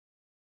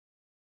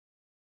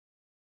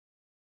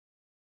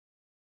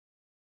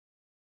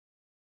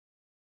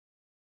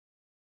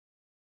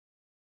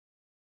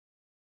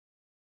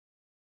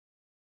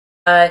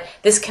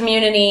This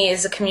community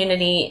is a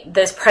community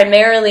that's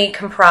primarily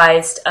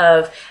comprised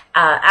of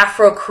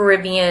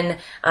Afro-Caribbean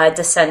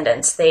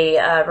descendants.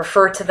 They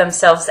refer to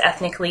themselves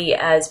ethnically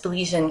as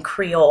Belizean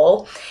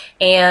Creole,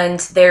 and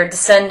they're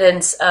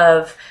descendants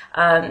of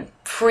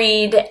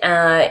freed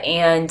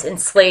and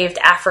enslaved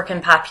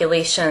African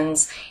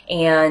populations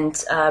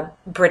and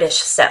British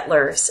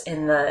settlers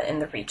in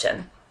the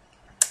region.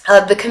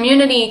 The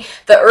community,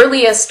 the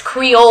earliest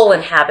Creole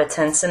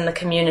inhabitants in the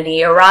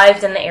community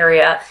arrived in the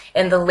area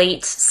in the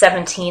late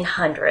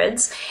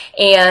 1700s,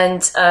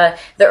 and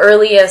the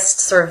earliest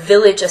sort of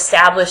village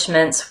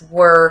establishments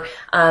were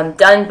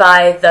done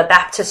by the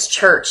Baptist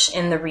Church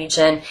in the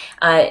region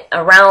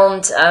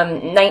around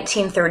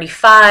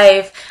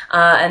 1935,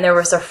 and there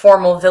was a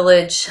formal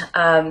village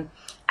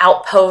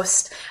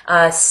outpost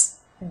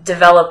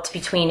developed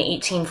between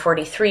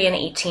 1843 and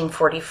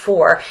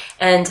 1844,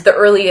 and the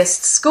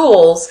earliest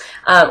schools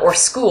or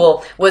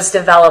school was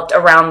developed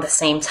around the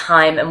same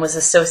time and was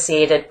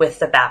associated with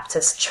the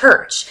Baptist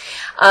Church.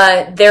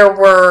 There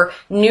were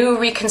new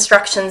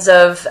reconstructions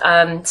of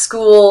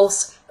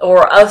schools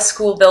or of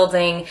school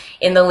building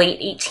in the late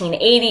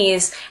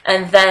 1880s,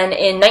 and then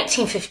in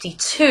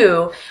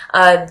 1952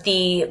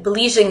 the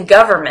Belizean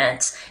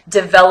government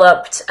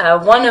developed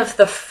one of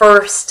the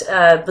first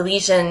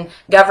Belizean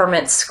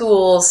government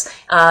schools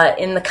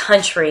in the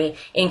country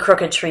in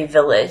Crooked Tree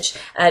Village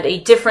at a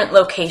different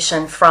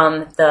location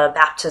from the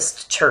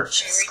Baptist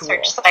Church school.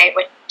 Research site,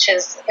 which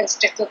is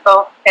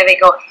Instituto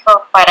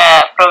Pedagógico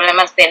para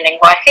Problemas del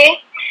Lenguaje.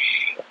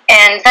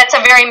 And that's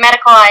a very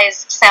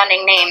medicalized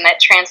sounding name that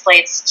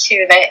translates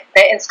to the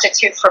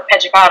Institute for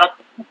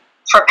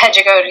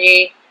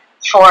Pedagogy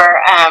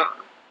for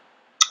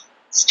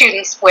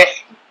students with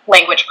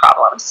language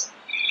problems.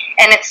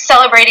 And it's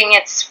celebrating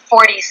its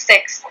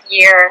 46th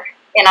year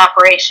in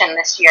operation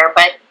this year,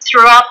 but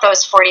throughout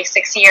those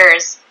 46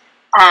 years,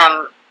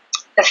 the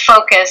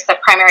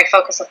primary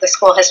focus of the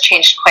school has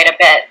changed quite a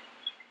bit.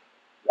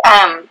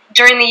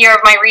 During the year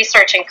of my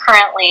research and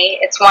currently,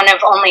 it's one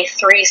of only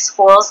 3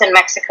 schools in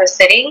Mexico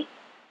City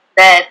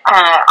that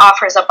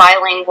offers a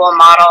bilingual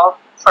model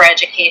for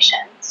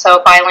education.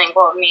 So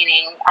bilingual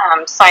meaning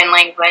sign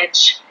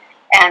language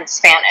and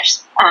Spanish,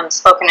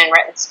 spoken and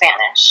written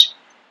Spanish.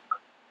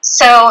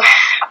 So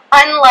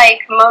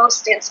unlike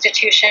most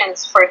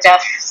institutions for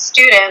deaf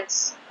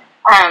students,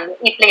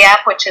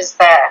 IPLIAP, which is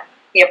the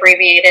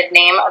abbreviated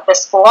name of the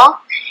school,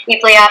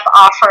 IPLIAP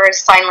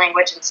offers sign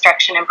language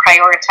instruction and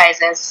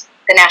prioritizes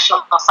the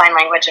National Sign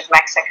Language of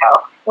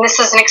Mexico. And this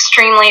is an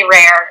extremely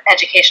rare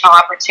educational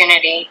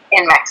opportunity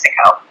in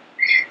Mexico.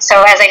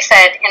 So as I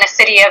said, in a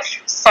city of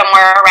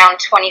somewhere around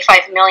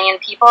 25 million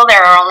people,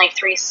 there are only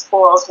 3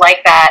 schools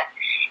like that.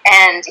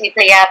 And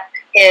IPLIAP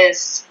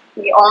is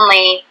the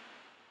only,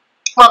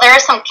 well, there are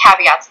some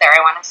caveats there,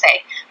 I want to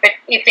say, but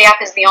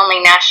IPLIAP is the only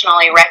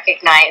nationally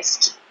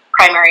recognized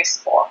primary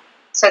school.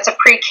 So it's a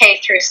pre-K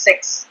through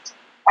 6th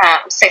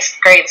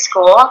grade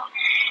school,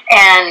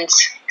 and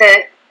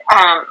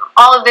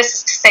all of this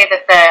is to say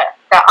that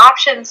the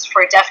options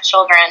for deaf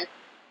children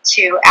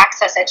to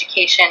access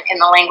education in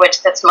the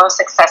language that's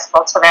most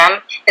accessible to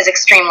them is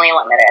extremely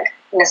limited,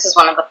 and this is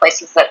one of the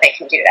places that they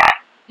can do that.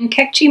 In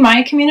Kekchi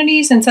Maya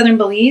communities in southern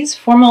Belize,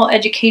 formal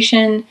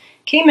education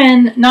came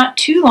in not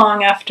too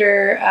long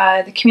after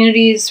the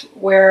communities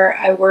where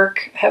I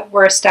work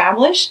were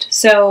established.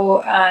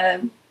 So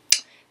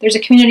there's a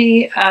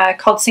community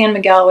called San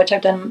Miguel, which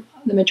I've done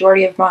the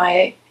majority of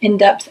my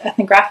in-depth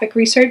ethnographic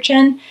research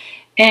in,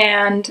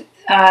 and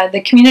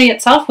the community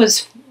itself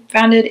was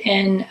founded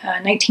in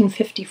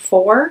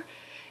 1954,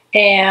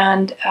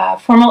 and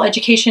formal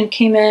education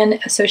came in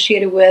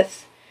associated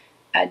with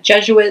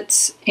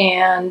Jesuits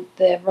and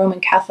the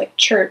Roman Catholic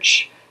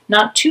Church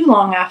not too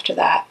long after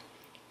that,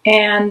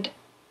 and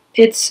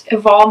it's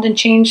evolved and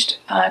changed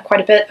quite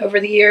a bit over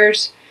the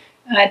years.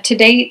 To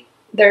date,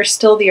 there's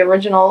still the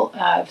original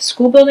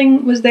school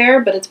building was there,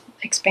 but it's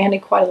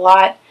expanded quite a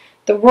lot.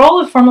 The role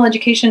of formal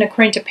education,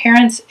 according to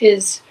parents,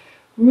 is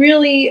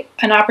really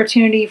an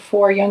opportunity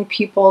for young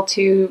people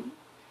to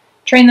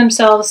train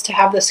themselves to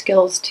have the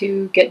skills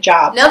to get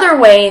jobs. Another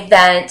way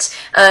that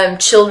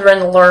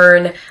children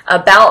learn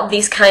about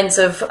these kinds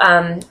of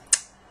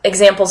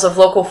examples of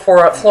local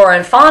flora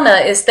and fauna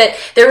is that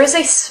there is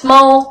a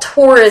small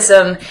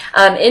tourism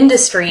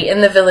industry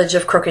in the village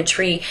of Crooked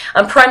Tree,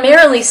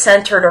 primarily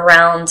centered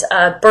around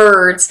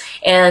birds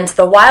and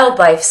the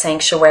wildlife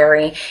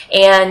sanctuary,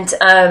 and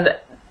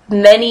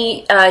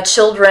many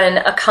children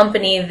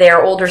accompany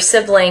their older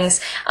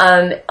siblings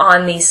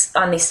on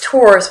these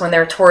tours when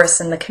they're tourists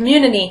in the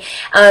community,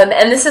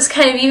 and this is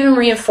kind of even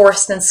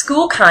reinforced in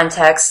school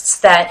contexts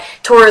that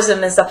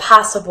tourism is a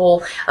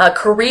possible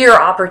career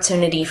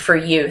opportunity for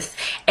youth,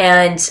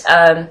 and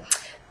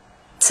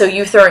so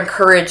youth are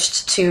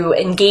encouraged to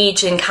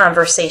engage in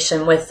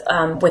conversation with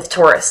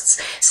tourists.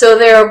 So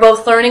they're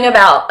both learning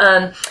about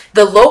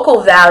the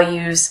local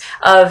values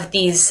of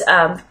these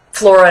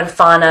flora and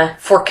fauna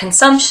for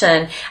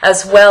consumption,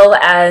 as well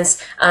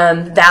as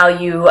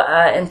value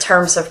in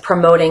terms of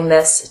promoting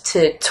this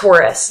to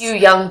tourists. Few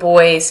young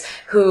boys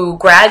who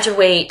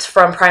graduate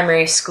from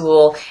primary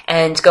school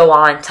and go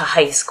on to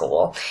high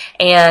school.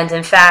 And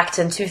in fact,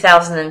 in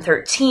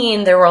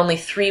 2013, there were only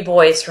 3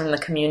 boys from the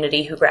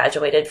community who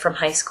graduated from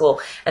high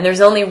school, and there's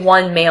only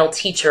 1 male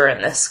teacher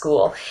in this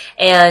school.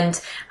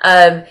 And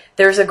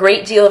there's a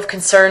great deal of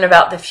concern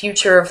about the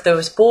future of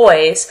those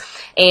boys,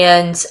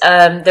 and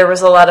there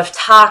was a lot of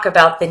talk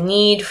about the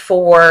need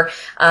for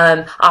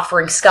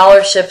offering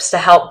scholarships to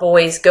help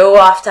boys go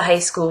off to high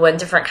school and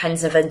different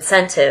kinds of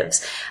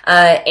incentives.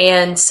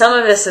 And some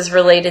of this is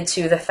related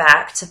to the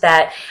fact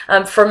that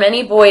for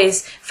many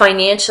boys,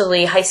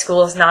 financially, high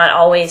school is not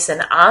always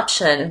an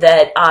option,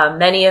 that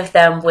many of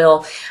them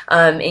will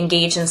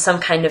engage in some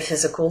kind of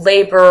physical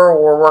labor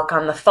or work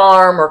on the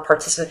farm or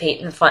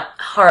participate in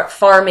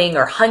farming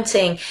or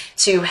hunting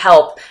to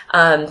help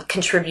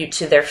contribute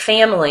to their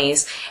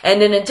families.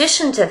 And in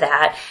addition to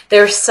that,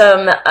 there's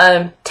some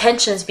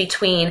tensions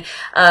between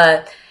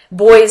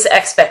boys'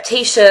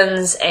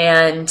 expectations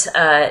and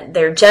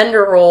their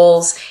gender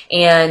roles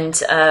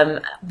and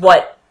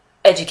what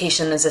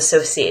education is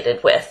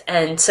associated with.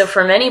 And so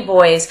for many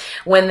boys,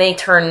 when they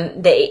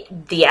turn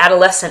the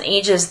adolescent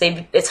ages,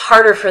 it's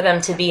harder for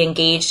them to be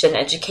engaged in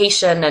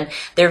education, and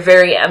they're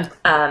very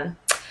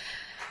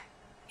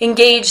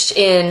engaged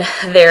in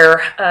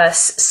their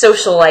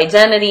social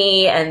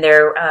identity and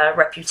their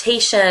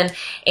reputation,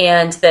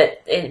 and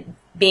that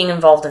being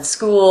involved in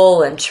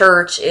school and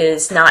church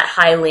is not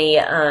highly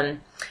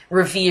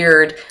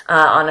revered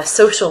on a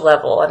social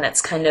level, and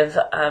it's kind of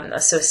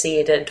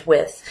associated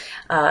with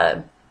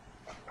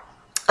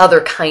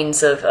other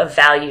kinds of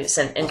values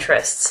and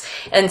interests.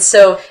 And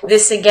so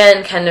this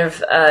again kind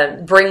of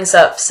brings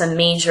up some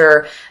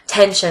major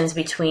tensions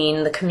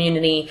between the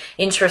community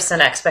interests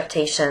and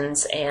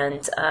expectations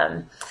and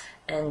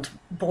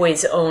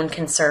boys' own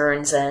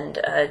concerns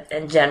and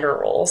gender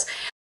roles.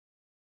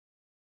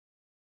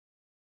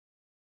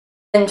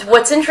 And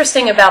what's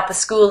interesting about the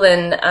school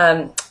in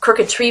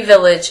Crooked Tree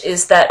Village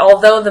is that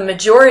although the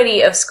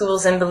majority of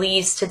schools in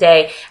Belize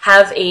today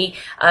have a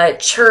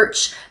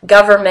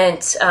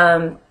church-government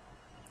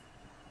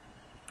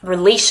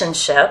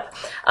relationship,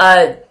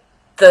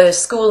 the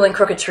school in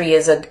Crooked Tree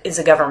is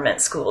a government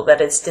school that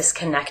is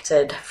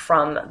disconnected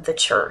from the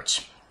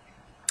church.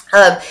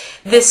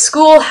 This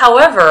school,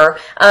 however,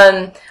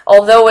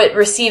 although it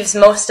receives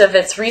most of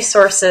its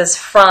resources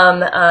from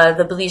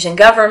the Belizean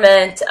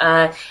government,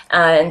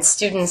 and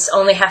students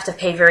only have to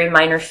pay very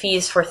minor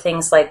fees for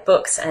things like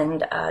books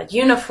and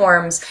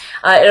uniforms,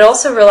 it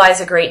also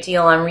relies a great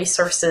deal on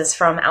resources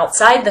from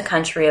outside the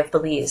country of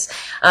Belize.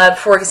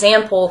 For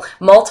example,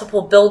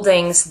 multiple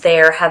buildings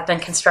there have been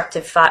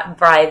constructed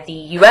by the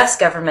U.S.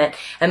 government,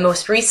 and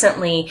most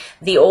recently,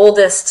 the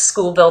oldest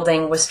school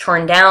building was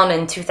torn down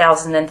in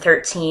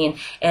 2013,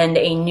 and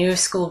a new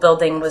school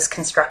building was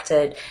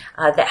constructed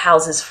that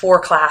houses 4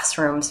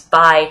 classrooms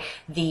by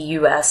the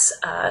U.S.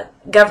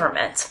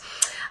 government.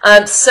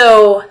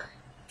 So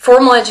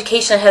formal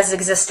education has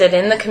existed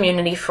in the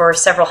community for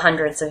several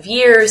hundreds of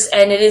years,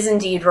 and it is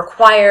indeed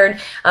required.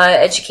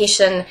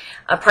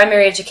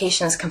 Primary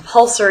education is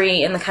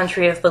compulsory in the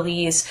country of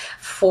Belize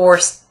for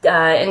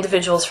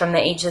individuals from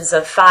the ages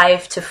of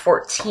 5 to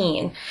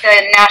 14.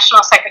 The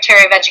National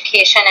Secretary of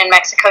Education in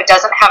Mexico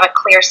doesn't have a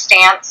clear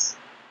stance.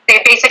 They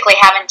basically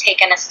haven't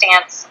taken a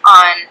stance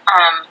on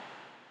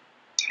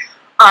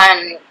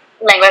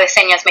lengua de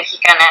señas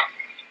mexicana.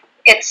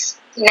 It's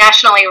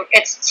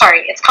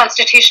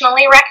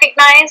constitutionally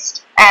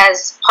recognized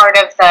as part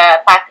of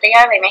the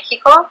Patria de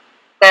Mexico,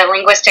 the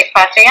linguistic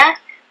patria,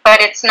 but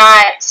it's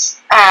not.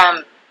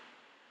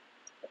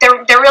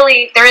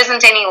 There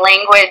isn't any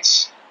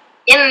language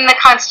in the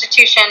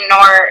Constitution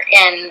nor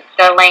in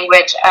the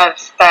language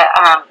of the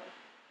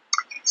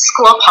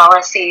school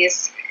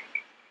policies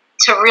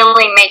to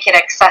really make it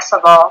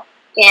accessible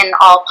in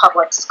all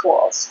public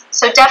schools.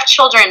 So deaf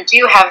children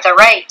do have the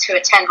right to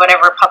attend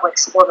whatever public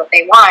school that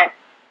they want,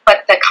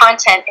 but the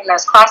content in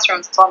those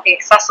classrooms won't be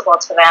accessible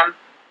to them,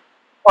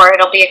 or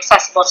it'll be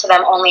accessible to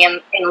them only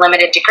in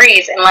limited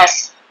degrees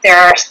unless they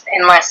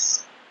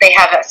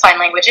have a sign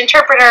language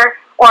interpreter,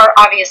 or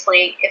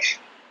obviously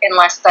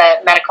unless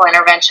the medical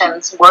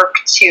interventions work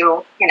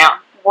to,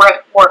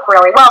 work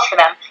really well for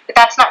them. But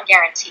that's not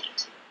guaranteed.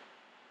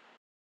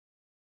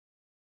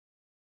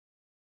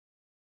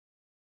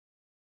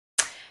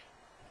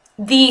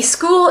 The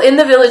school in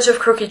the village of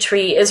Crooked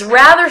Tree is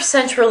rather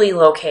centrally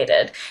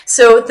located.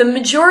 So the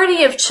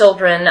majority of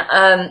children,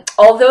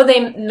 although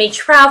they may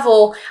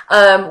travel,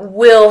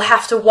 will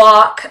have to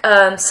walk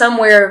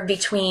somewhere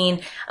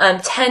between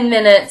 10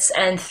 minutes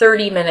and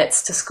 30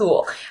 minutes to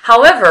school.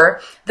 However,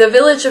 the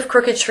village of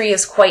Crooked Tree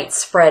is quite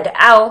spread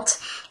out,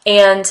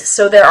 And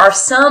so there are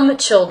some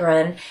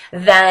children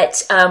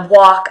that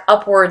walk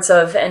upwards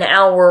of an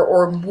hour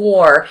or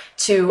more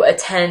to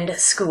attend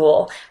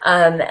school.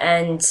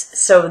 And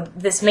so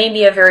this may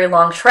be a very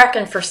long trek,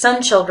 and for some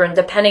children,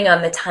 depending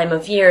on the time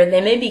of year,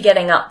 they may be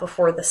getting up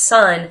before the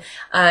sun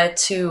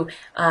to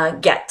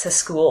get to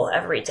school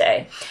every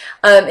day.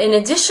 In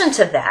addition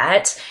to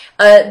that,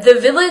 the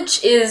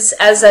village is,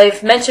 as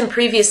I've mentioned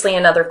previously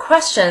in other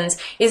questions,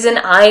 is an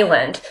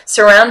island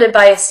surrounded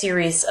by a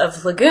series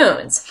of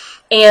lagoons.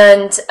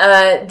 And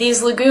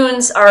these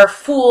lagoons are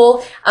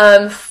full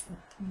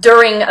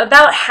during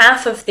about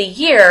half of the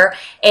year,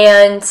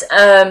 and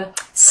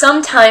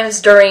sometimes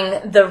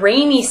during the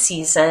rainy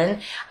season,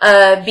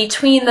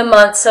 between the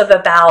months of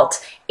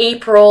about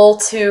April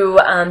to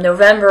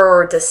November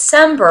or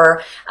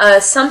December,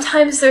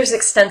 sometimes there's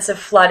extensive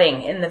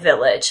flooding in the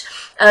village.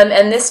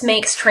 And this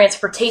makes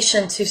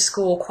transportation to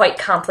school quite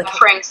complicated.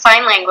 Offering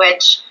sign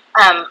language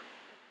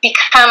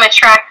become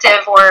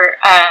attractive or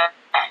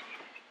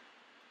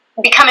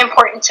become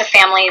important to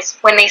families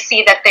when they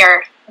see that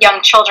their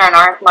young children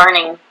aren't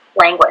learning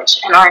language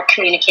and aren't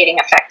communicating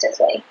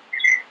effectively.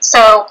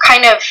 So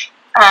kind of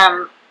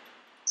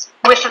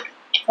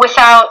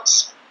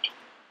without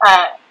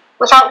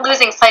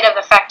losing sight of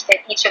the fact that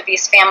each of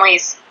these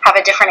families have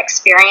a different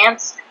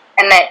experience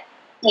and that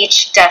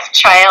each deaf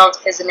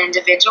child is an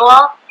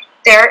individual,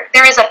 there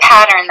is a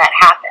pattern that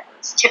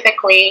happens.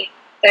 Typically,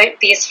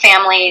 these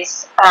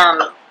families,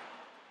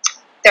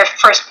 their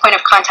first point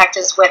of contact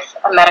is with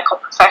a medical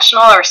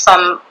professional or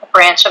some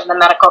branch of the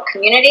medical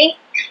community,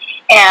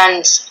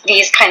 and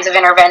these kinds of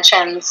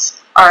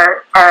interventions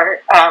are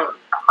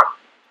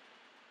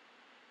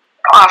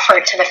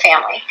offered to the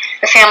family.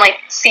 The family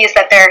sees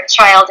that their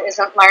child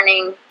isn't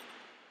learning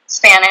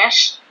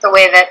Spanish the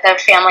way that the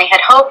family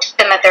had hoped,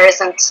 and that there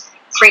isn't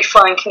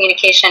free-flowing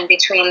communication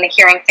between the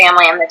hearing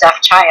family and the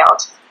deaf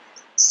child.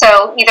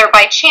 So either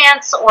by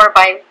chance or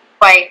by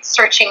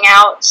searching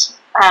out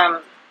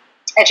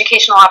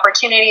educational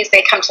opportunities,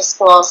 they come to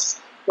schools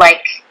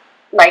like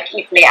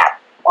Ipliat,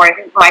 or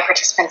my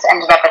participants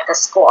ended up at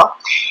this school.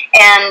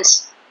 And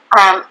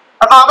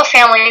of all the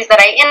families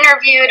that I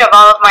interviewed, of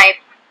all of my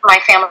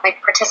family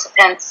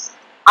participants,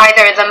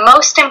 either the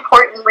most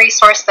important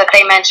resource that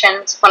they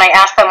mentioned, when I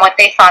asked them what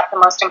they thought the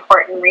most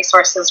important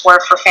resources were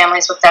for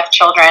families with deaf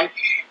children,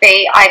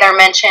 they either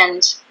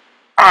mentioned,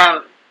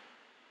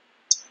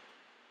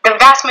 the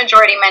vast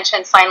majority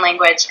mentioned sign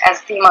language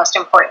as the most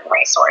important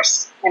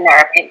resource, in their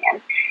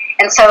opinion.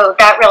 And so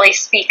that really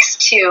speaks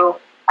to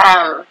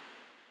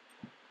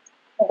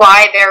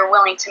why they're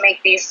willing to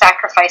make these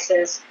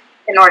sacrifices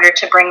in order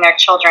to bring their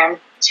children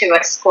to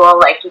a school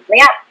like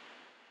Ipliat.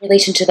 In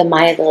relation to the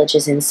Maya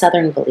villages in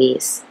southern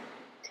Belize,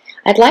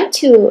 I'd like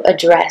to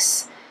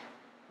address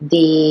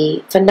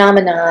the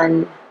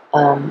phenomenon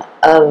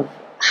of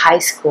high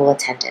school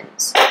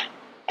attendance.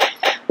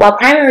 While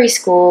primary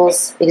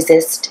schools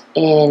exist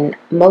in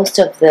most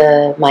of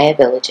the Maya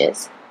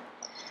villages,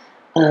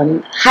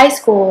 high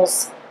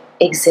schools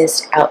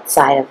exist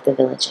outside of the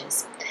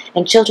villages,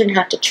 and children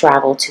have to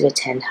travel to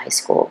attend high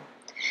school.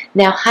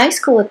 Now, high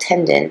school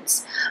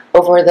attendance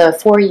over the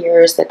 4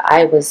 years that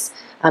I was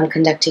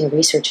conducting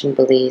research in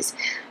Belize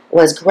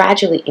was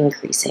gradually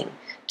increasing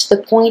to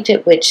the point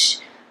at which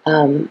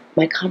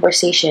my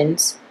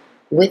conversations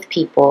with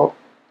people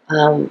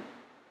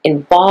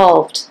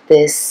involved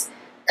this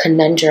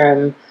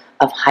conundrum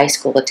of high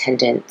school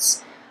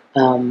attendance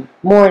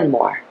more and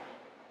more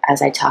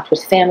as I talked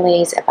with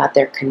families about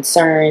their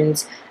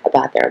concerns,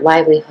 about their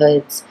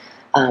livelihoods,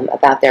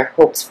 about their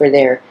hopes for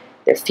their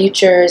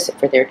futures,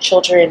 for their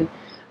children.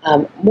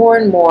 More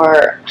and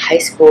more high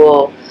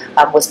school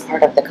was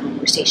part of the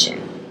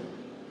conversation.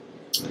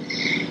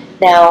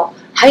 Now,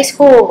 high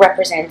school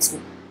represents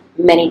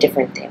many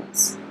different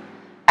things.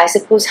 I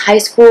suppose high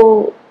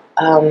school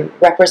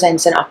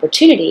represents an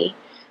opportunity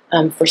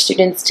for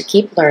students to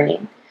keep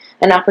learning,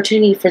 an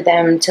opportunity for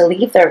them to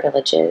leave their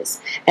villages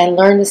and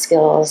learn the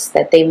skills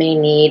that they may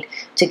need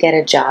to get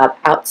a job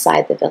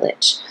outside the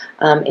village,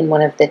 in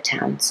one of the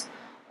towns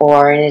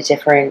or in a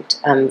different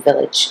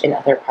village in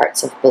other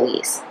parts of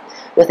Belize.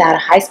 Without a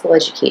high school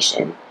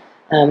education,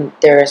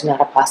 there is not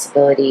a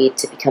possibility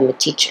to become a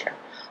teacher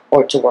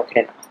or to work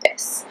in an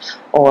office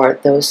or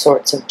those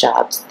sorts of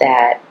jobs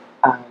that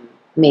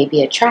may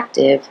be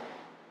attractive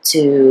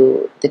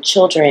to the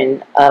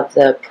children of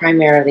the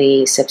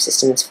primarily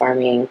subsistence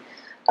farming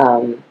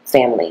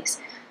families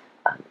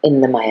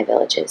in the Maya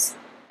villages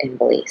in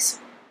Belize.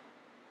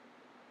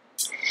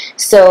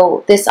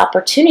 So this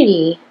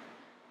opportunity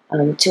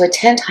to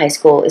attend high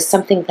school is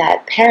something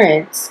that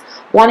parents,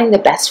 wanting the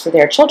best for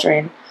their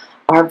children,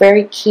 are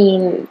very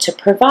keen to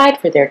provide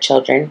for their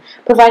children,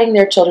 providing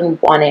their children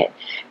want it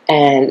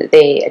and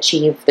they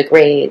achieve the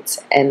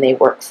grades and they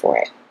work for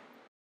it.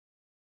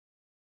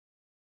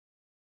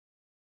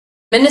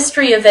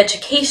 Ministry of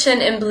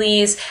Education in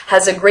Belize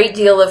has a great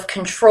deal of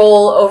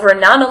control over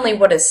not only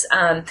what is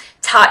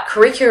taught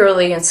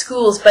curricularly in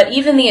schools, but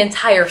even the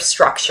entire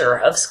structure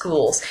of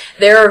schools.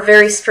 There are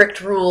very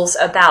strict rules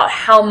about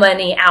how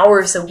many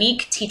hours a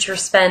week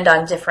teachers spend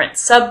on different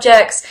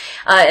subjects,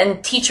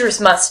 and teachers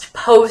must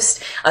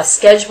post a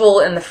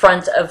schedule in the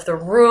front of the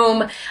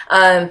room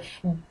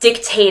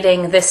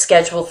dictating this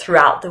schedule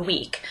throughout the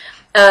week.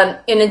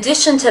 In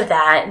addition to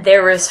that,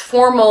 there is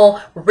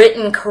formal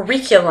written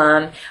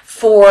curriculum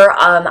for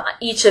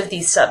each of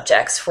these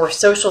subjects, for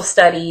social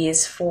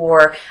studies,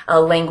 for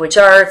language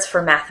arts,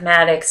 for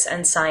mathematics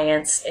and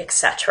science,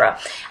 etc.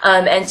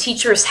 And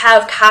teachers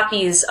have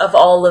copies of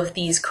all of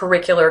these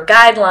curricular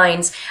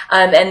guidelines,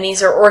 and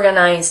these are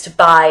organized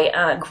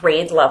by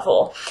grade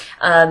level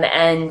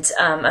and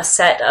a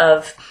set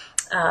of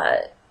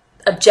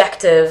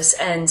objectives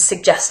and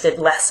suggested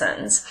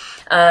lessons.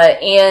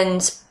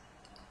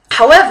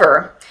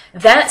 However,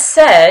 that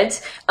said,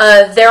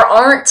 there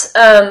aren't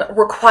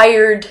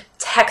required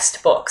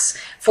textbooks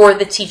for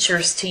the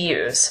teachers to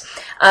use.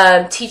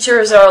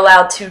 Teachers are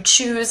allowed to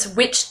choose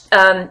which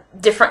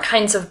different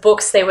kinds of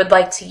books they would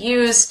like to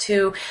use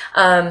to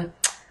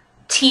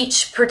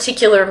teach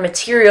particular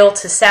material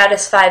to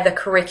satisfy the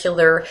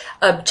curricular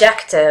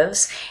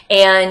objectives,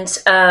 and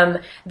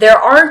there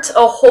aren't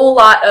a whole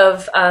lot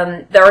of,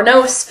 there are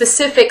no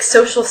specific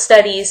social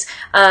studies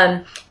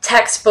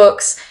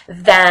textbooks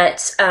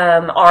that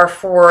are,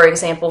 for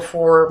example,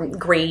 for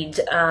grade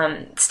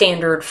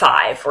standard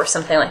 5 or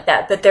something like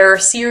that, but there are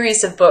a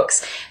series of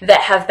books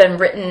that have been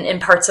written in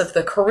parts of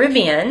the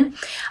Caribbean,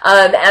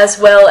 as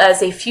well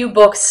as a few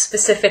books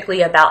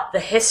specifically about the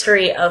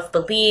history of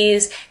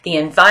Belize, the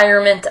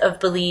environment of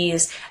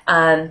Belize,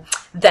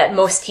 that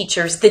most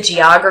teachers, the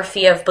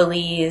geography of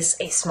Belize,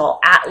 a small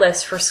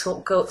atlas for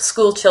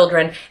school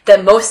children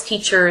that most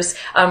teachers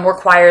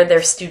require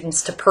their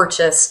students to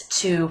purchase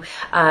to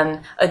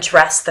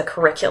address the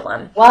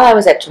curriculum. While I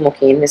was at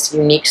Tumulkeen, this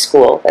unique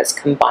school that's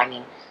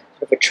combining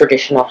sort of a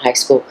traditional high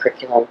school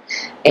curriculum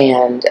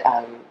and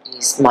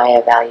these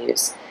Maya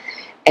values,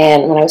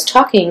 and when I was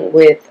talking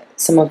with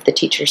some of the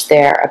teachers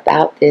there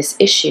about this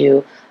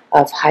issue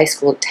of high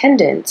school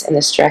attendance and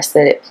the stress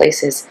that it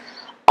places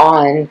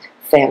on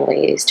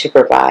families to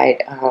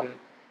provide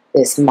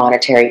this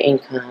monetary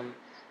income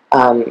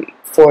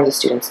for the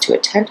students to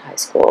attend high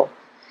school,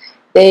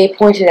 they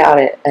pointed out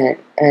an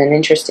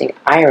interesting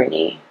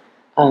irony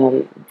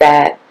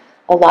that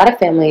a lot of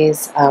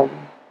families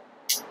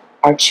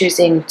are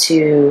choosing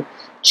to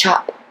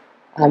chop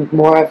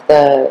more of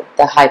the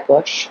high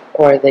bush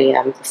or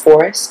the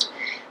forest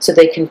so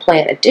they can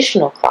plant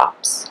additional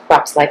crops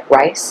like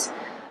rice,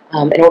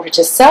 in order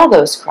to sell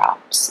those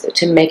crops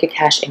to make a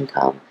cash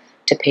income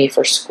to pay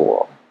for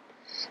school.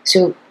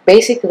 So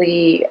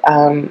basically,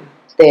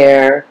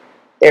 they're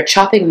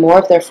chopping more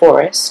of their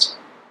forest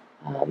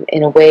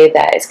in a way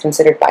that is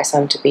considered by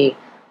some to be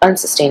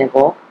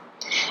unsustainable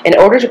in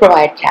order to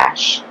provide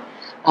cash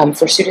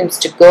for students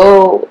to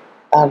go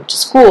to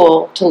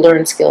school to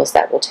learn skills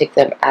that will take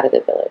them out of the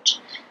village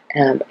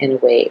and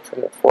away from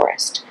the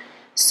forest.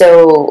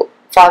 So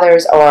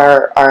fathers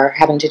are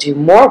having to do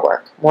more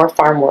work, more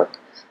farm work.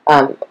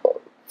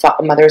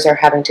 Mothers are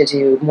having to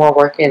do more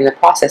work in the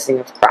processing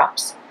of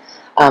crops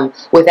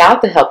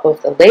without the help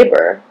of the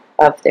labor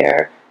of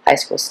their high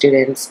school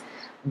students,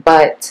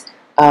 but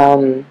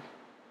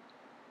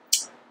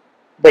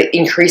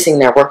increasing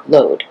their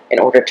workload in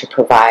order to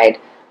provide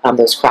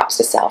those crops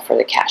to sell for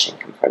the cash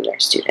income from their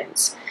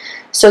students.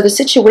 So the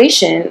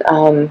situation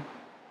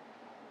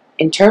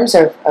in terms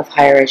of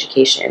higher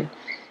education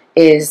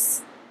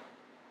is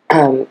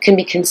can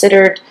be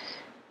considered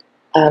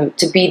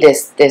to be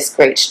this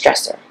great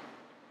stressor.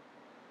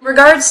 In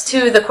regards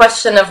to the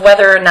question of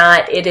whether or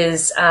not it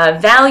is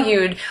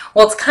valued,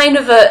 well, it's kind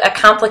of a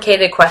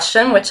complicated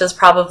question, which is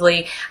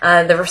probably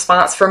the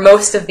response for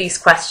most of these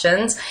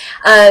questions.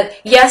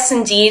 Yes,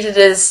 indeed, it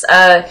is.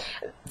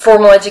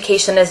 Formal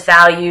education is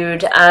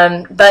valued,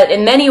 but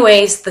in many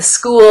ways the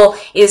school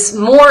is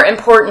more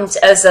important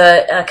as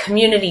a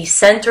community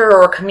center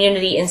or a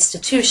community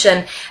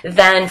institution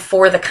than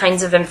for the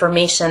kinds of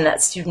information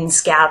that students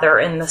gather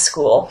in the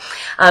school.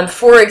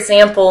 For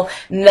example,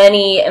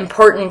 many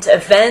important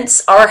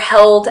events are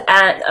held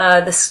at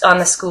on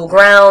the school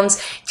grounds.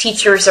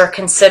 Teachers are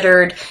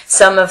considered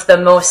some of the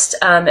most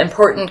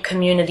important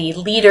community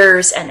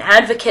leaders and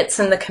advocates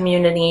in the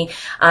community,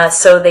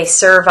 so they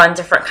serve on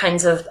different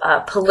kinds of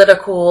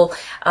political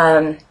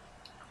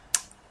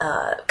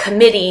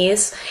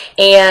committees,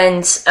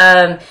 and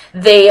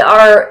they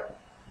are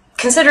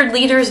considered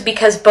leaders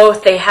because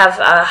both they have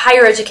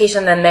higher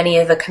education than many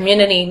of the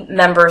community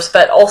members,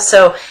 but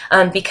also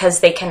because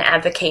they can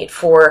advocate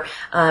for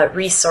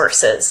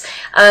resources.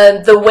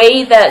 The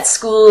way that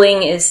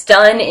schooling is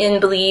done in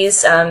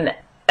Belize,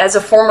 as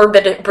a former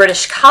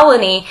British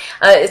colony,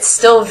 it's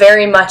still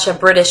very much a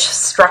British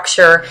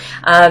structure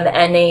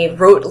and a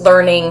rote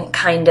learning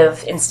kind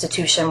of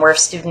institution where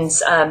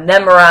students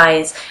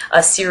memorize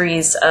a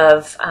series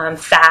of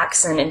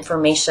facts and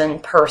information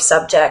per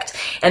subject.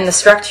 And the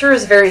structure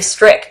is very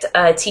strict.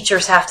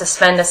 Teachers have to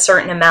spend a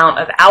certain amount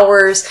of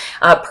hours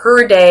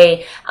per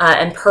day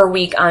and per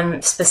week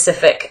on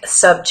specific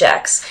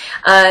subjects.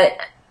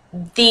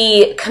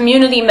 The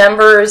community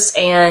members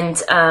and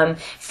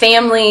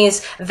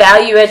families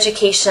value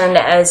education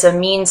as a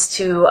means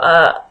to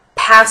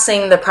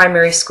passing the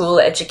primary school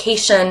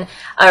education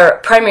or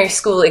primary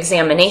school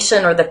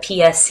examination, or the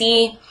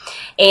PSE,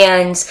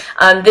 and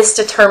this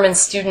determines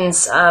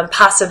students'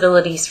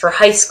 possibilities for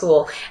high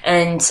school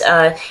and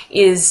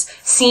is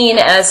seen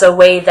as a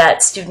way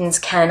that students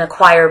can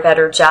acquire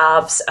better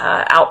jobs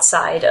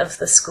outside of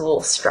the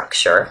school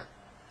structure.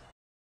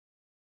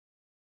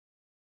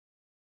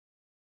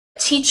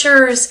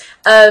 Teachers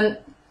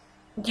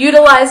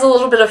utilize a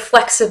little bit of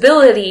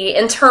flexibility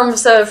in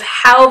terms of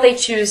how they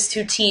choose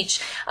to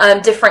teach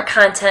different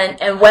content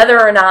and whether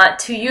or not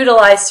to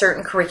utilize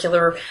certain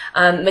curricular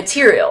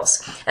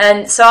materials.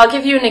 And so I'll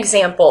give you an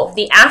example.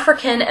 The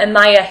African and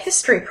Maya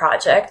History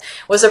Project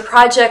was a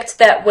project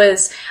that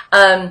was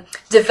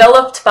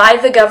developed by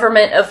the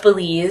government of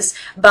Belize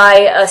by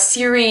a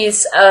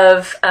series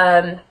of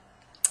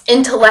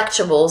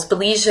intellectuals,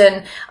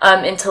 Belizean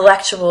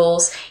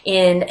intellectuals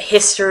in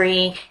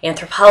history,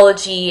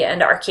 anthropology,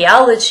 and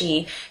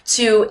archaeology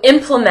to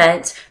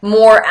implement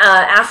more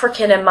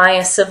African and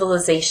Maya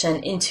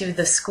civilization into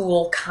the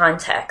school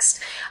context.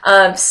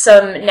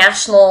 Some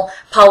national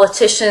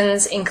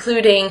politicians,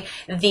 including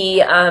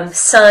the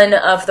son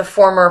of the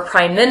former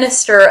Prime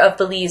Minister of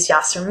Belize,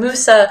 Yasser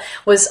Musa,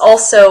 was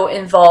also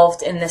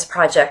involved in this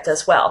project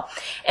as well.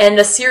 And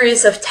a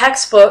series of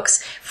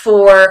textbooks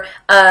for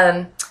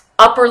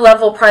upper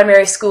level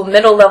primary school,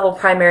 middle level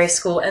primary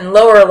school, and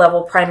lower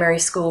level primary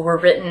school were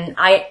written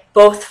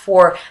both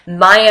for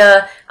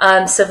Maya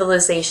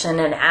civilization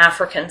and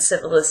African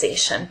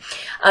civilization.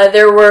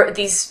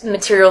 These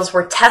materials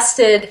were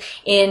tested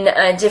in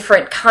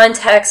different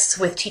contexts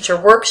with teacher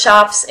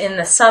workshops in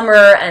the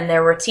summer, and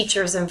there were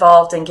teachers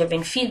involved in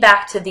giving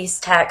feedback to these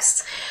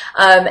texts.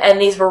 And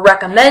these were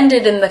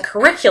recommended in the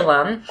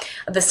curriculum,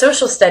 the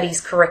social studies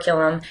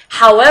curriculum.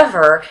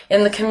 However,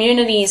 in the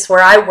communities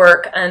where I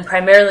work, and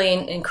primarily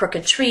in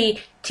Crooked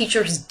Tree,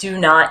 teachers do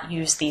not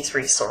use these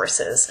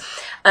resources.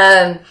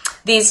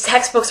 These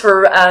textbooks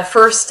were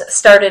first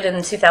started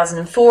in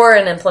 2004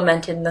 and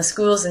implemented in the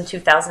schools in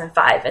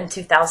 2005 and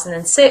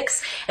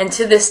 2006. And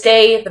to this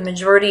day, the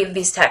majority of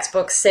these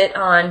textbooks sit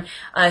on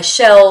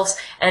shelves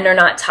and are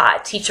not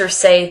taught. Teachers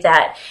say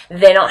that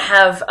they don't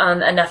have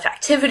enough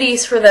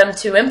activities for them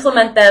to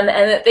implement them,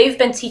 and that they've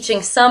been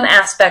teaching some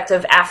aspect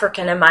of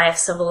African and Maya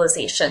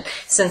civilization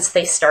since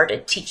they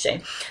started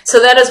teaching.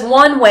 So that is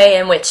one way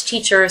in which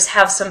teachers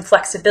have some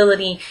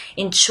flexibility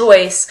in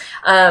choice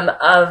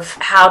of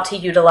how to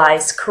utilize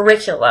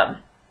curriculum.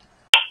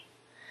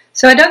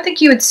 So I don't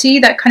think you would see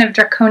that kind of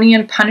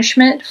draconian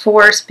punishment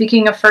for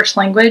speaking a first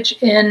language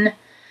in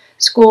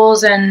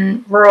schools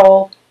in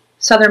rural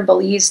southern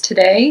Belize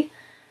today.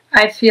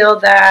 I feel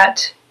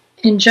that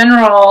in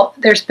general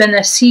there's been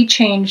a sea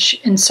change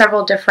in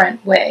several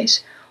different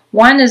ways.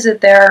 One is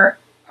that there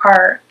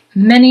are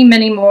many,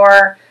 many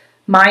more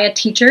Maya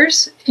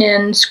teachers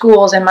in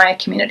schools and Maya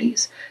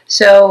communities.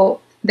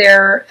 So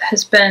there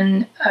has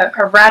been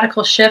a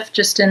radical shift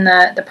just in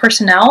the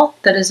personnel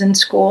that is in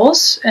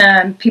schools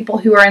and people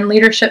who are in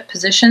leadership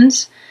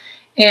positions.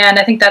 And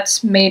I think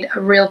that's made a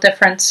real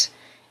difference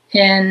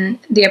in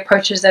the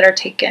approaches that are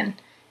taken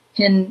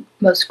in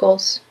most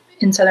schools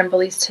in southern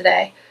Belize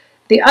today.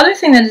 The other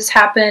thing that has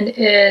happened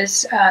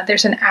is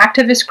there's an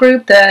activist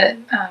group,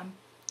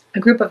 a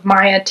group of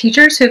Maya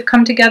teachers who have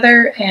come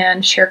together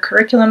and share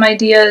curriculum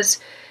ideas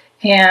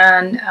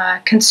and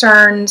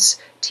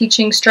concerns,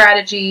 teaching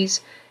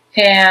strategies,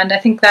 and I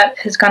think that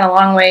has gone a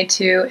long way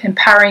to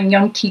empowering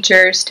young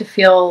teachers to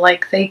feel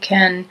like they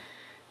can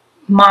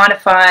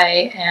modify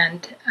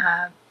and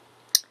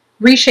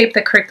reshape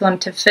the curriculum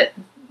to fit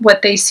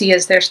what they see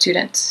as their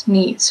students'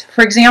 needs.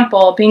 For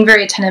example, being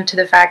very attentive to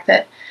the fact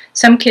that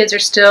some kids are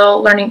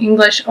still learning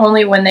English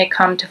only when they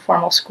come to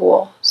formal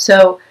school.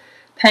 So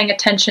paying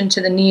attention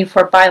to the need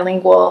for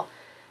bilingual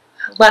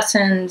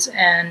lessons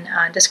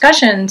and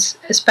discussions,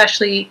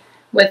 especially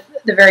with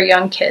the very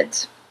young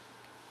kids,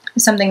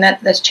 is something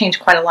that's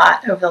changed quite a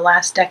lot over the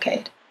last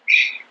decade.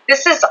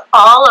 This is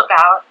all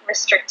about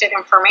restricted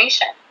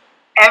information.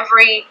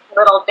 Every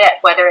little bit,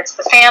 whether it's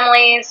the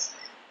families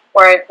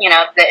or,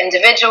 the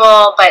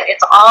individual, but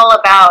it's all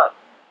about,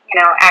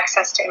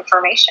 access to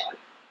information.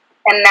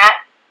 And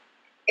that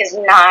is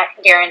not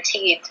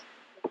guaranteed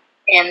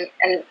in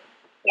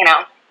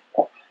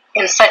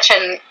such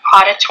an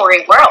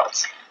auditory world.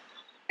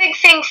 Big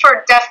thing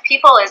for deaf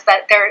people is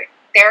that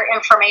their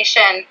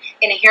information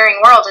in a hearing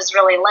world is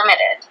really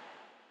limited,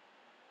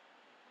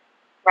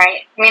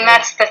 right? I mean,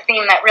 that's the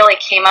theme that really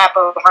came up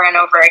over and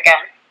over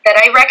again, that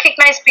I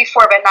recognized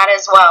before, but not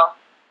as well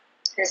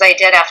as I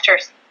did after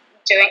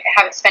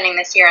spending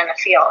this year in the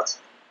field.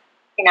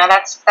 You know,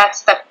 that's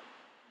the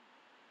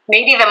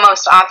maybe the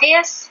most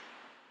obvious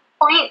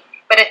point,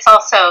 but it's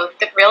also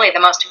really the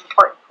most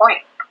important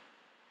point.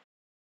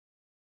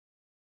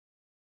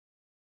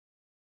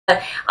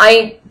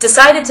 I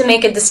decided to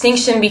make a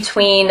distinction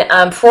between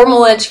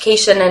formal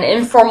education and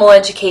informal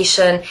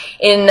education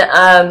in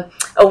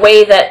a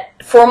way that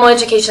formal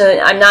education,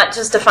 I'm not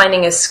just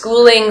defining as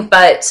schooling,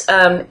 but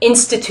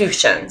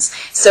institutions.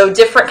 So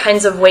different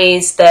kinds of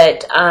ways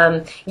that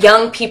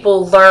young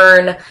people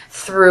learn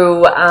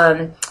through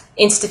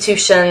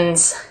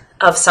institutions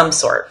of some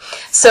sort.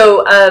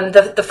 So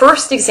the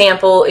first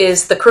example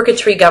is the Crooked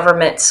Tree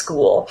Government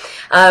School,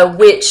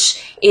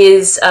 which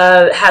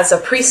has a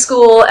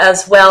preschool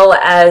as well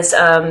as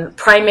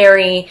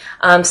primary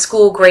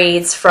school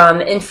grades from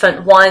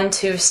infant 1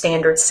 to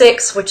standard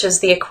 6, which is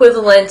the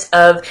equivalent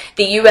of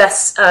the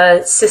U.S.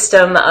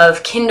 System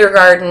of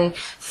kindergarten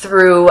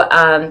through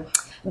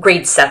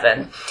grade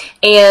 7.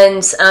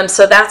 And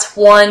so that's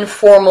one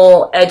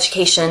formal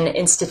education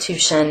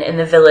institution in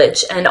the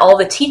village, and all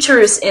the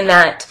teachers in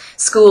that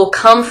school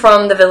come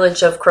from the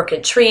village of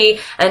Crooked Tree,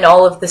 and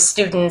all of the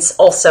students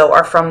also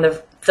are from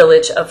the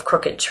village of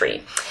Crooked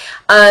Tree.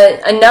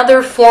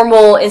 Another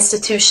formal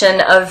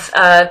institution of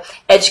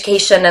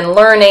education and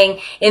learning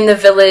in the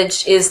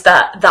village is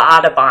the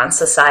Audubon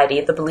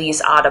Society, the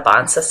Belize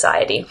Audubon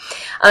Society.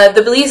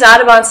 The Belize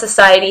Audubon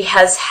Society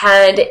has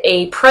had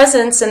a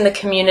presence in the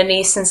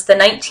community since the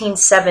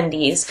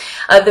 1970s.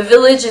 The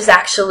village is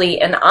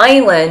actually an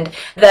island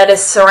that is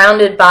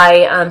surrounded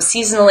by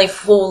seasonally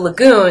full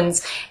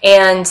lagoons,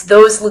 and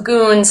those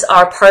lagoons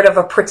are part of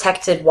a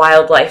protected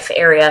wildlife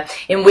area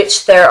in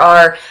which there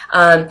are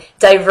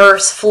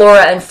diverse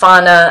flora and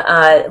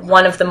fauna.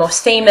 One of the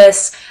most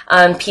famous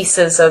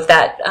pieces of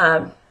that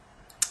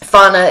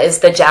fauna is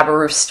the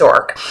Jabiru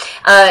stork.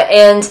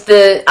 And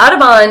the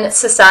Audubon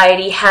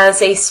Society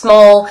has a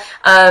small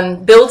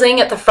building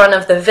at the front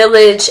of the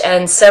village,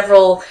 and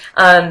several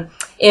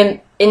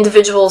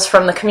individuals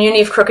from the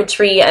community of Crooked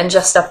Tree and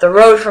just up the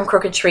road from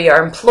Crooked Tree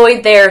are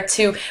employed there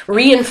to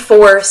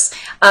reinforce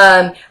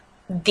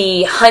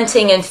the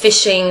hunting and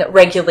fishing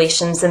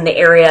regulations in the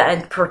area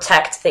and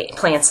protect the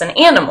plants and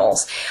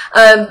animals.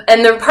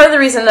 And part of the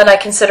reason that I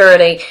consider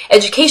it an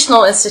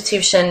educational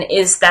institution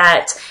is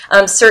that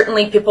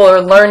certainly people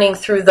are learning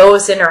through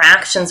those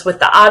interactions with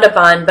the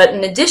Audubon, but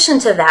in addition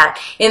to that,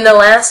 in the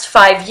last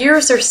 5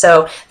 years or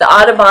so, the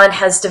Audubon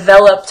has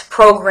developed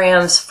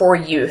programs for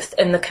youth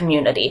in the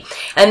community.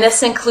 And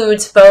this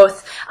includes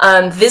both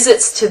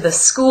visits to the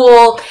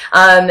school,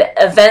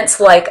 events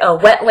like a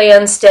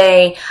wetlands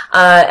day,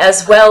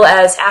 as well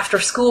as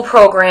after-school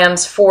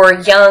programs for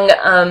young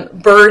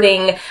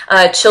birding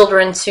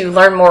children to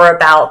learn more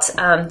about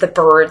the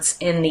birds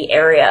in the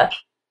area.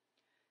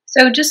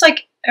 So just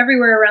like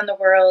everywhere around the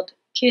world,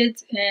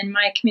 kids in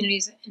my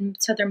communities in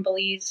southern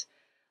Belize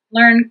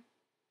learn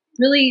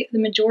really the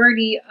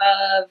majority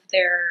of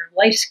their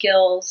life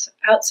skills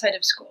outside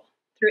of school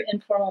through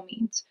informal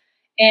means.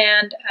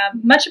 And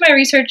much of my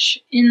research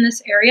in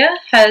this area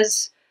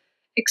has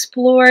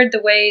explored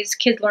the ways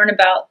kids learn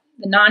about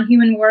the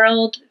non-human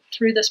world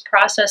through this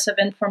process of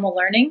informal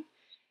learning.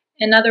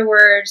 In other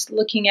words,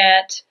 looking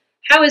at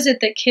how is it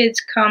that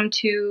kids come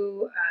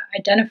to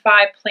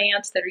identify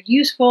plants that are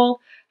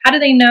useful? How do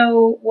they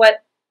know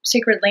what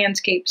sacred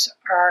landscapes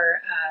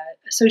are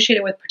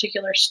associated with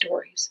particular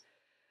stories?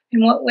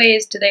 In what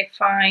ways do they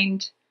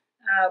find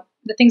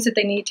the things that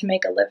they need to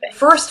make a living?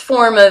 First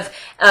form of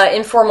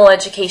informal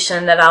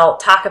education that I'll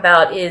talk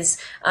about is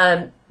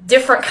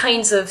different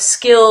kinds of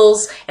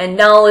skills and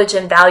knowledge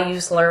and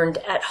values learned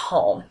at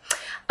home.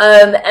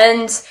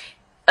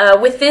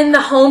 Within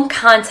the home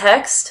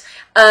context,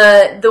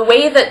 the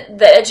way that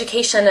the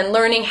education and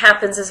learning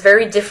happens is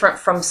very different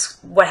from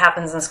what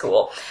happens in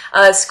school.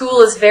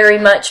 School is very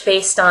much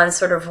based on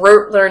sort of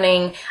rote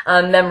learning,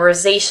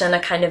 memorization, a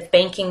kind of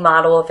banking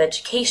model of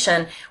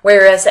education,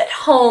 whereas at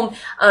home,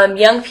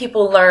 young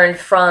people learn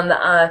from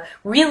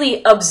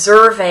really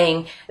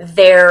observing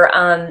their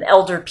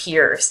elder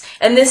peers.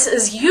 And this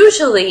is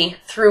usually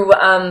through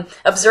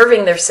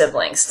observing their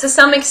siblings. To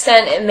some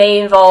extent, it may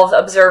involve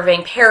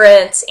observing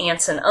parents,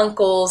 aunts and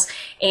uncles,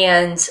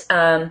 and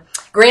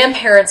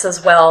grandparents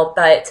as well,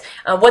 but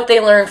what they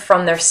learn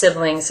from their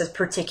siblings is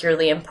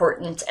particularly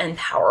important and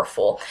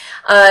powerful.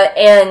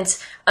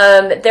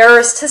 There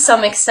is, to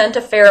some extent,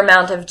 a fair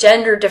amount of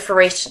gender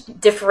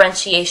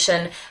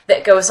differentiation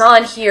that goes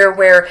on here,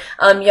 where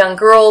young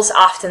girls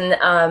often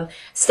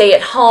stay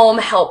at home,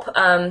 help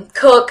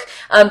cook,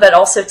 but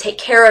also take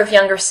care of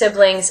younger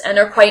siblings and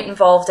are quite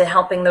involved in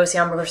helping those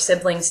younger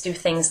siblings do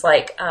things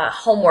like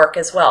homework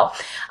as well.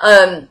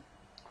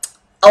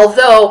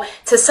 Although,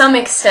 to some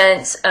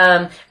extent,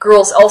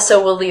 girls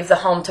also will leave the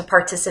home to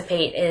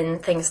participate in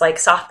things like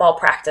softball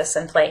practice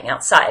and playing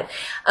outside.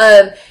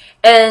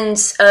 And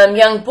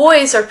young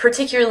boys are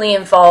particularly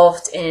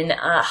involved in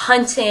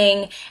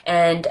hunting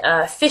and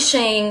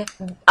fishing.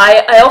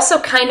 I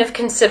also kind of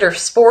consider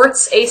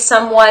sports a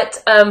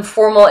somewhat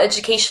formal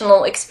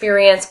educational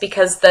experience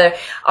because there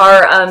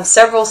are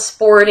several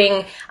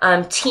sporting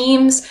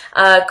teams.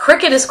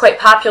 Cricket is quite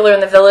popular in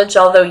the village,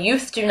 although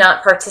youth do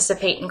not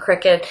participate in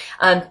cricket.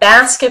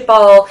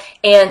 Basketball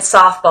and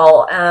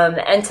softball,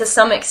 and to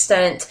some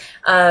extent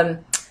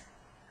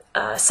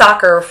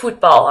soccer or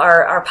football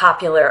are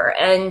popular.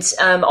 And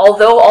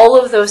although all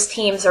of those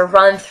teams are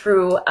run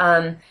through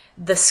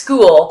the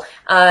school,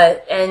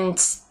 and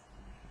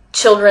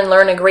children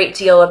learn a great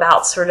deal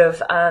about sort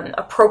of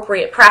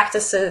appropriate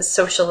practices,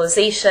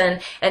 socialization,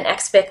 and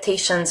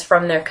expectations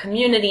from their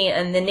community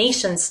and the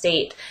nation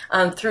state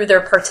through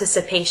their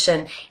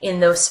participation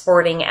in those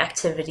sporting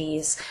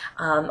activities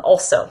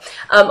also.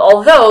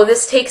 Although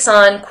this takes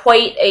on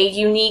quite a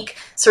unique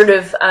sort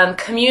of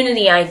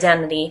community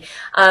identity.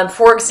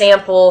 For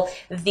example,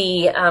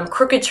 the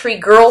Crooked Tree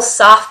girls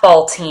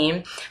softball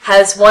team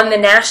has won the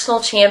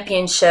national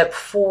championship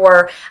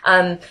for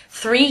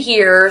 3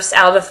 years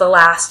out of the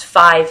last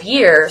 5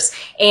 years,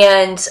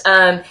 and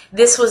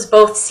this was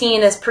both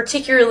seen as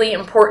particularly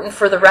important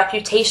for the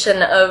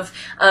reputation of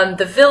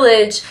the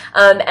village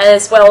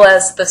as well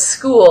as the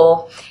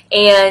school.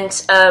 And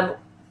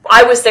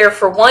I was there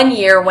for 1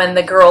 year when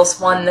the girls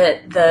won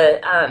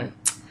the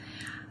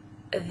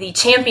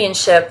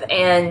championship,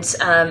 and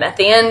at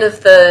the end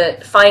of the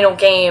final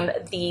game,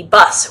 the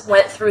bus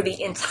went through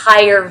the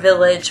entire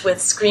village with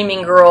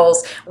screaming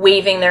girls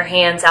waving their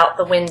hands out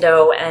the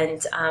window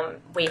and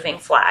waving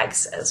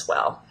flags as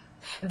well.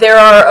 There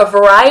are a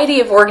variety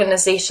of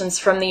organizations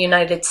from the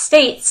United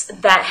States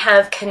that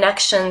have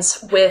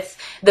connections with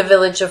the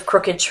village of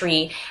Crooked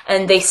Tree,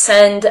 and they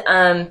send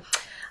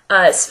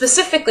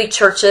specifically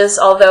churches,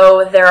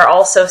 although there are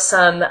also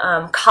some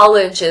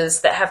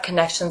colleges that have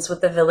connections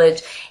with the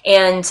village,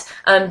 and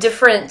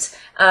different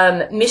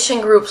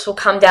mission groups will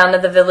come down to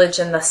the village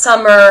in the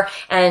summer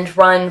and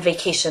run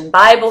vacation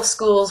Bible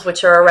schools,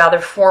 which are a rather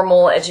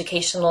formal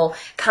educational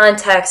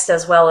context,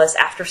 as well as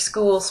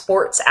after-school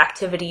sports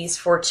activities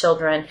for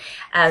children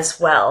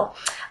as well.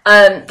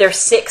 There's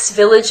 6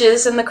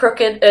 villages in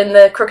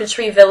the Crooked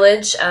Tree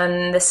Village,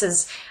 and this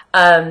is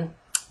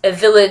a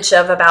village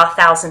of about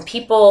 1,000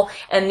 people,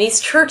 and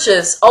these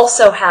churches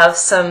also have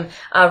some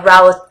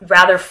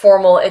rather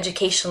formal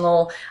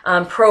educational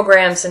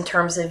programs in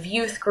terms of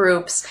youth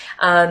groups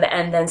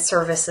and then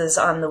services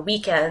on the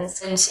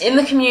weekends. And in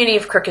the community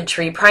of Crooked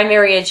Tree,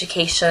 primary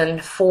education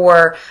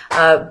for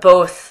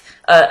both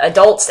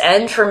adults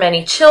and for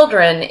many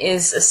children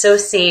is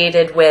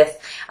associated with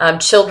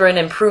children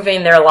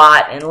improving their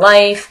lot in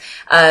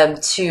life,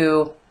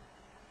 to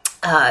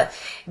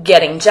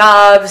getting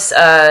jobs,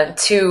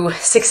 to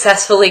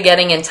successfully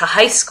getting into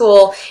high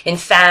school. In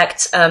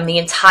fact, the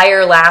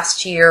entire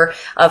last year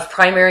of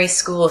primary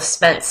school is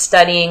spent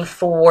studying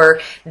for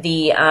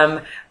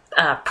the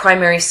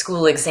primary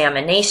school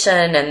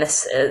examination, and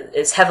this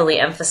is heavily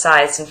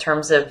emphasized in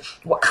terms of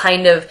what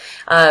kind of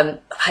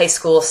high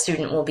school a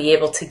student will be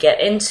able to get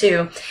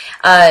into.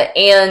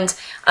 And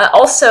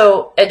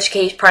also,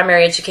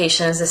 primary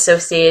education is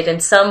associated in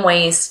some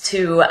ways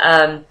to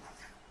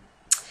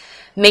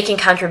making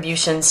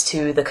contributions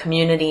to the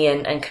community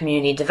and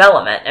community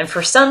development. And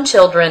for some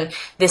children,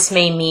 this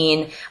may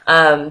mean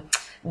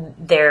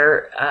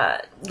they're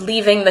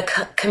leaving the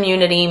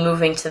community,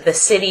 moving to the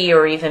city,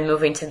 or even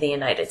moving to the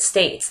United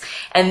States.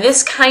 And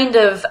this kind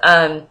of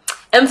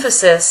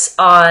emphasis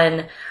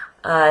on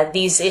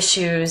these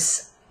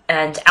issues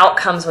and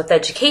outcomes with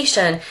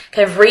education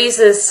kind of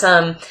raises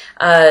some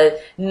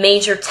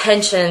major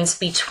tensions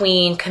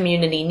between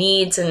community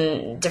needs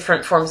and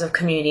different forms of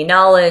community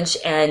knowledge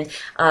and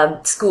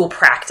school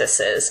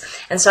practices.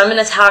 And so I'm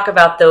going to talk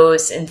about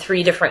those in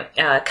 3 different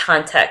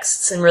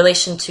contexts: in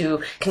relation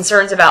to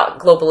concerns about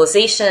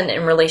globalization,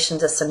 in relation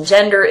to some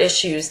gender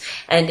issues,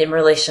 and in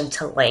relation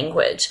to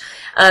language.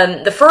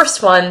 The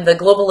first one, the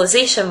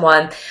globalization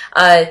one,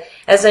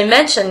 as I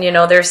mentioned,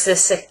 there's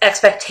this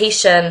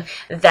expectation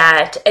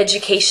that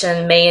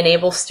education may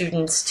enable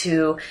students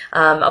to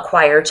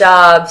acquire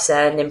jobs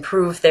and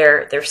improve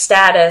their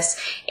status,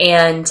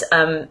 and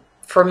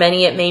for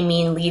many it may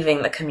mean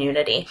leaving the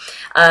community.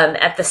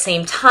 At the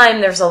same time,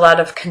 there's a lot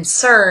of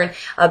concern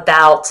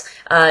about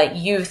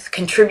youth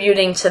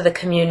contributing to the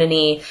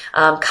community,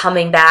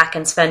 coming back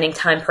and spending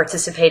time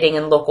participating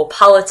in local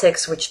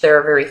politics, which there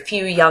are very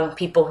few young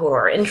people who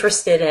are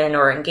interested in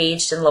or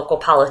engaged in local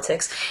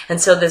politics. And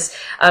so this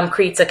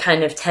creates a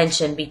kind of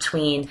tension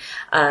between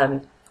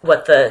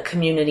what the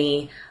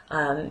community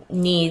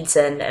needs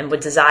and would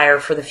desire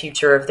for the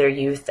future of their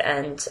youth,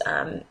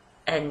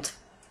 and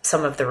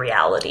some of the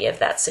reality of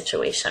that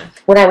situation.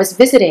 When I was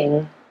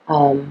visiting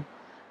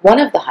one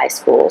of the high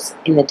schools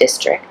in the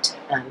district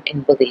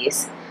in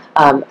Belize,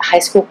 a high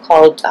school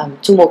called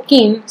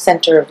Tumokin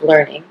Center of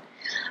Learning,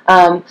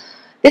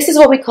 this is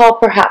what we call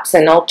perhaps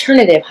an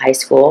alternative high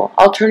school.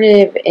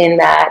 Alternative in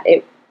that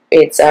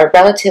it's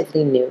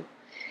relatively new,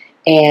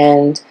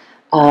 and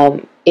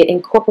It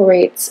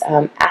incorporates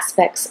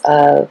aspects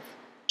of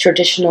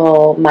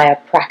traditional Maya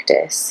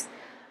practice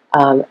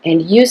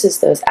and uses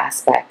those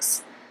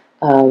aspects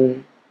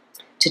to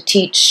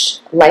teach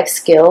life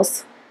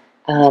skills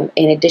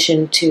in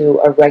addition to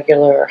a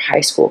regular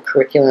high school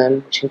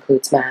curriculum, which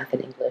includes math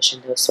and English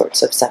and those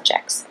sorts of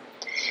subjects.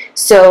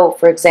 So,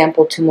 for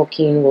example,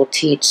 Tumokin will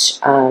teach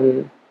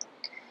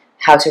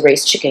how to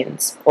raise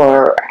chickens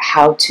or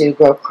how to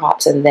grow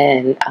crops and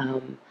then,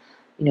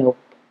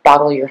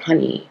 bottle your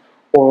honey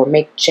or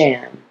make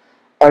jam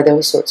or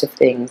those sorts of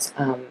things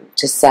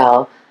to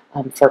sell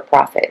for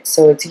profit.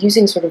 So it's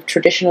using sort of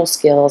traditional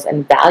skills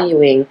and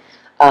valuing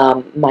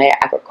Maya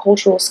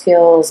agricultural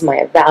skills,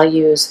 Maya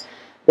values,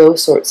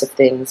 those sorts of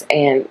things,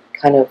 and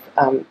kind of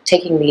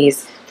taking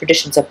these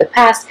traditions of the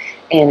past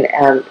and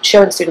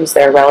showing students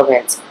their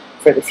relevance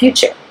for the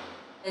future.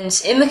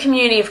 And in the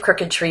community of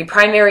Crooked Tree,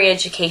 primary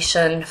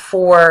education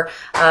for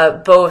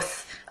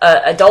both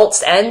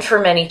adults and for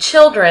many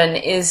children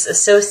is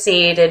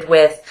associated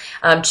with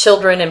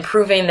children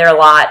improving their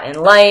lot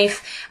in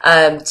life,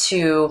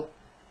 to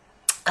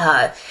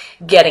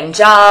getting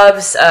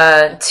jobs,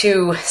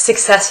 to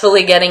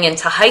successfully getting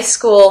into high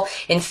school.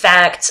 In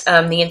fact,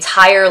 the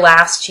entire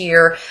last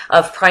year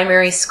of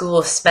primary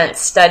school is spent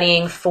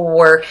studying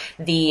for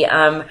the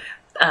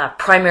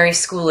primary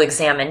school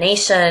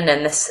examination,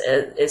 and this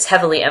is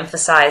heavily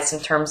emphasized in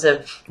terms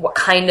of what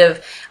kind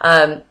of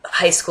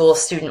high school a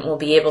student will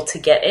be able to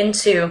get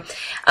into.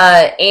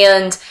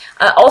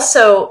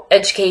 Also,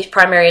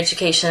 primary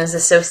education is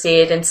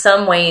associated in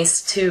some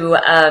ways to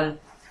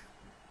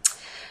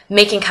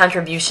making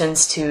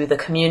contributions to the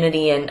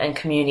community and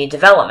community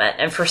development.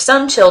 And for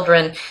some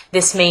children,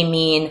 this may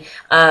mean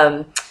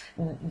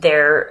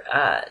they're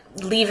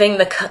leaving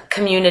the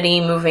community,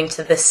 moving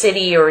to the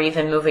city, or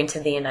even moving to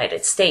the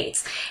United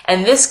States.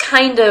 And this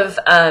kind of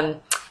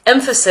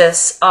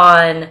emphasis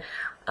on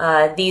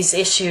these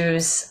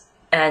issues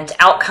and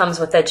outcomes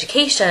with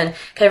education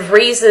kind of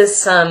raises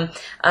some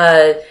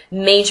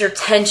major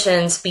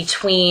tensions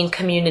between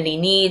community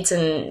needs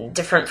and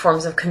different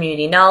forms of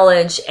community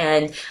knowledge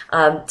and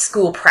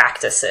school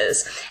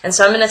practices. And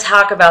so I'm going to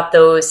talk about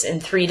those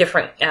in three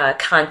different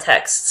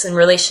contexts: in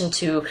relation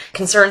to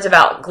concerns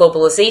about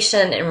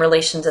globalization, in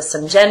relation to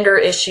some gender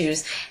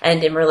issues,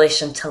 and in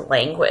relation to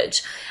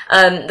language.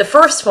 The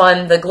first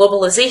one, the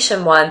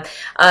globalization one,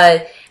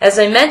 as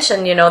I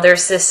mentioned,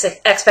 there's this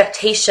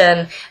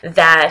expectation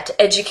that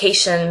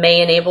education may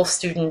enable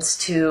students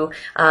to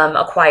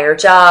acquire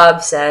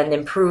jobs and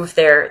improve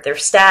their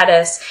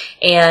status,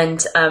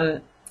 and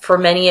for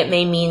many it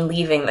may mean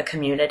leaving the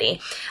community.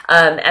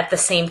 At the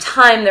same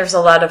time, there's a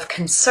lot of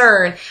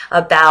concern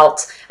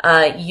about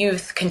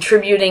youth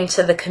contributing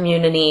to the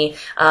community,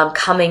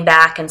 coming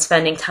back and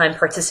spending time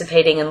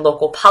participating in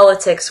local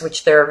politics,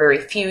 which there are very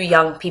few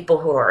young people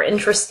who are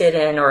interested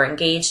in or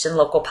engaged in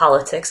local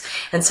politics.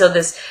 And so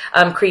this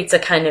creates a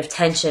kind of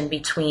tension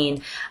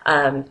between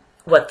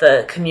what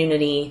the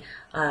community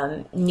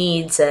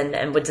needs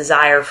and would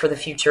desire for the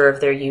future of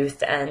their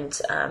youth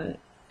and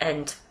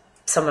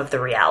some of the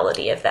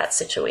reality of that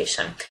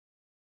situation.